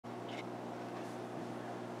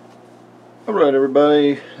Alright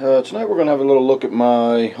everybody, tonight we're going to have a little look at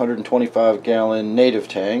my 125 gallon native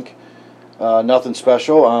tank. Nothing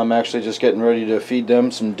special, I'm actually just getting ready to feed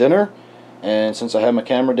them some dinner, and since I have my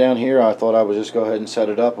camera down here I thought I would just go ahead and set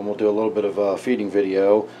it up and we'll do a little bit of a feeding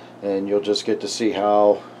video, and you'll just get to see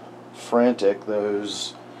how frantic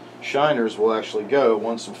those shiners will actually go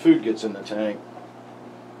once some food gets in the tank.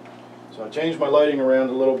 So I changed my lighting around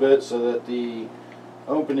a little bit so that the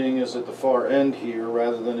opening is at the far end here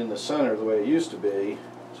rather than in the center the way it used to be,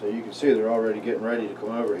 so you can see they're already getting ready to come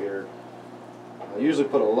over here. I usually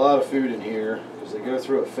put a lot of food in here because they go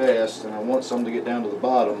through it fast and I want some to get down to the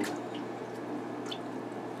bottom,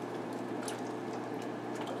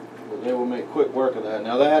 but they will make quick work of that.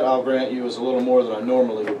 Now that, I'll grant you, is a little more than I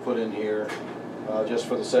normally would put in here just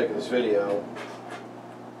for the sake of this video.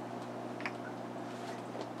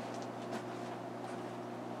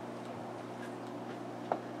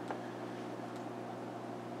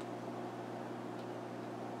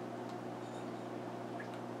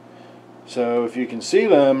 So if you can see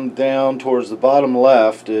them, down towards the bottom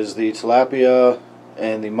left is the Tilapia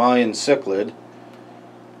and the Mayan Cichlid.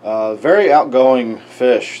 Very outgoing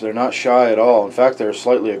fish. They're not shy at all. In fact, they're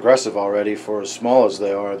slightly aggressive already for as small as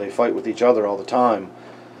they are. They fight with each other all the time.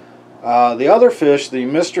 The other fish, the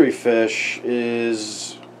mystery fish,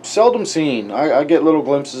 is seldom seen. I get little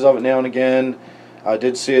glimpses of it now and again. I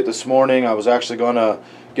did see it this morning. I was actually going to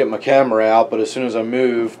get my camera out, but as soon as I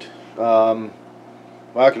moved,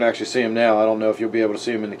 well, I can actually see him now. I don't know if you'll be able to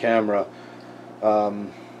see him in the camera.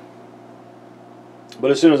 But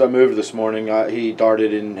as soon as I moved this morning, he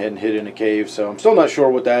darted in and hid in a cave, so I'm still not sure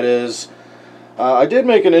what that is. I did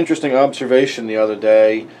make an interesting observation the other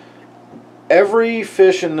day. Every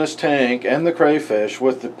fish in this tank, and the crayfish,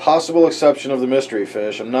 with the possible exception of the mystery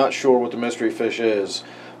fish, I'm not sure what the mystery fish is,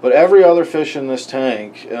 but every other fish in this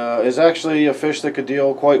tank is actually a fish that could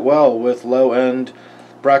deal quite well with low-end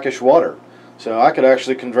brackish water. So I could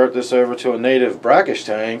actually convert this over to a native brackish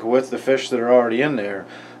tank with the fish that are already in there.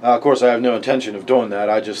 Of course, I have no intention of doing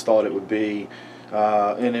that. I just thought it would be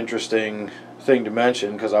an interesting thing to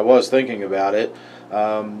mention because I was thinking about it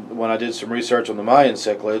when I did some research on the Mayan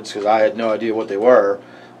cichlids, because I had no idea what they were.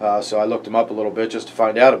 So I looked them up a little bit just to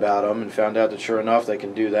find out about them, and found out that sure enough they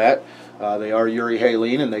can do that. They are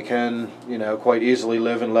euryhaline, and they can, quite easily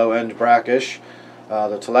live in low-end brackish.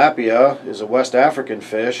 The tilapia is a West African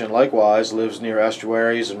fish and likewise lives near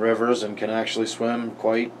estuaries and rivers and can actually swim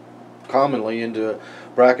quite commonly into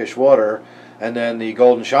brackish water. And then the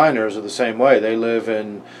golden shiners are the same way. They live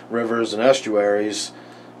in rivers and estuaries,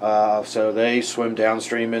 so they swim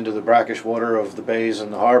downstream into the brackish water of the bays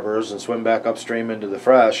and the harbors and swim back upstream into the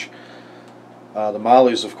fresh. The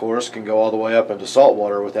mollies, of course, can go all the way up into salt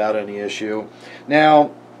water without any issue.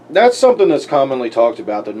 Now, that's something that's commonly talked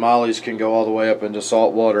about, that mollies can go all the way up into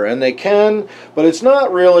salt water, and they can, but it's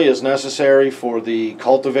not really as necessary for the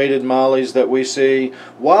cultivated mollies that we see.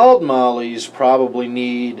 Wild mollies probably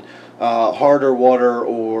need harder water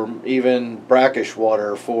or even brackish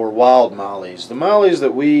water for wild mollies. The mollies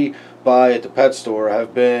that we buy at the pet store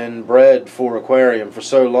have been bred for aquarium for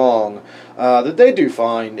so long that they do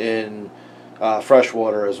fine in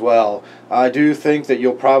freshwater as well. I do think that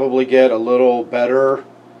you'll probably get a little better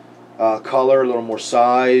color, a little more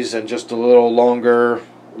size, and just a little longer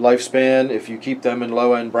lifespan if you keep them in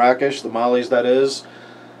low-end brackish, the mollies that is.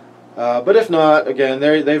 But if not, again,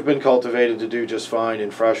 they've been cultivated to do just fine in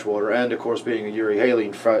freshwater, and of course being a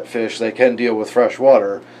euryhaline fish, they can deal with fresh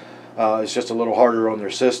water. It's just a little harder on their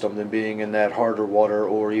system than being in that harder water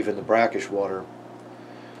or even the brackish water.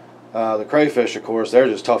 The crayfish, of course, they're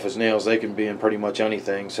just tough as nails. They can be in pretty much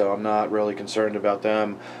anything, so I'm not really concerned about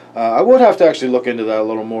them. I would have to actually look into that a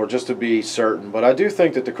little more just to be certain, but I do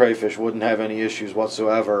think that the crayfish wouldn't have any issues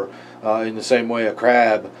whatsoever in the same way a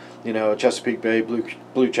crab, a Chesapeake Bay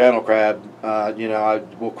blue channel crab, I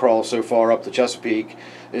will crawl so far up the Chesapeake,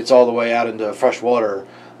 it's all the way out into fresh water.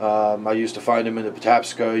 I used to find them in the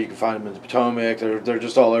Patapsco, you can find them in the Potomac, they're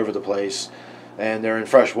just all over the place. And they're in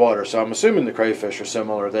fresh water, so I'm assuming the crayfish are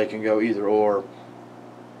similar. They can go either or.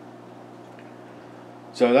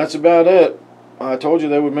 So that's about it. I told you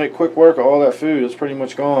they would make quick work of all that food. It's pretty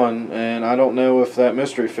much gone, and I don't know if that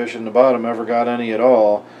mystery fish in the bottom ever got any at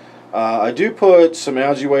all. I do put some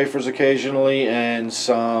algae wafers occasionally and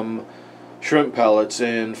some shrimp pellets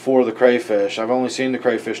in for the crayfish. I've only seen the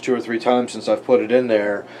crayfish 2 or 3 times since I've put it in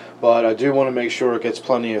there, but I do want to make sure it gets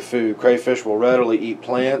plenty of food. Crayfish will readily eat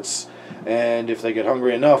plants, and if they get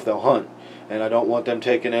hungry enough, they'll hunt. And I don't want them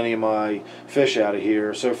taking any of my fish out of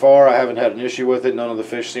here. So far, I haven't had an issue with it. None of the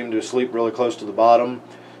fish seem to sleep really close to the bottom,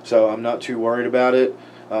 so I'm not too worried about it.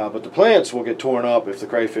 But the plants will get torn up if the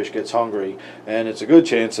crayfish gets hungry, and it's a good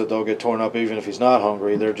chance that they'll get torn up even if he's not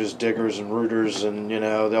hungry. They're just diggers and rooters, and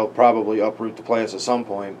they'll probably uproot the plants at some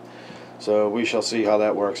point. So we shall see how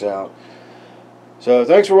that works out. So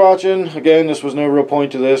thanks for watching. Again, this was no real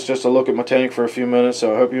point to this, just to look at my tank for a few minutes,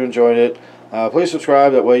 so I hope you enjoyed it. Please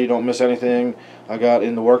subscribe, that way you don't miss anything I got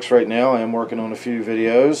in the works right now. I am working on a few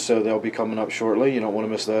videos, so they'll be coming up shortly. You don't want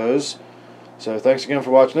to miss those. So thanks again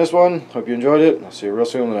for watching this one. Hope you enjoyed it. I'll see you real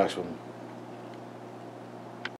soon in the next one.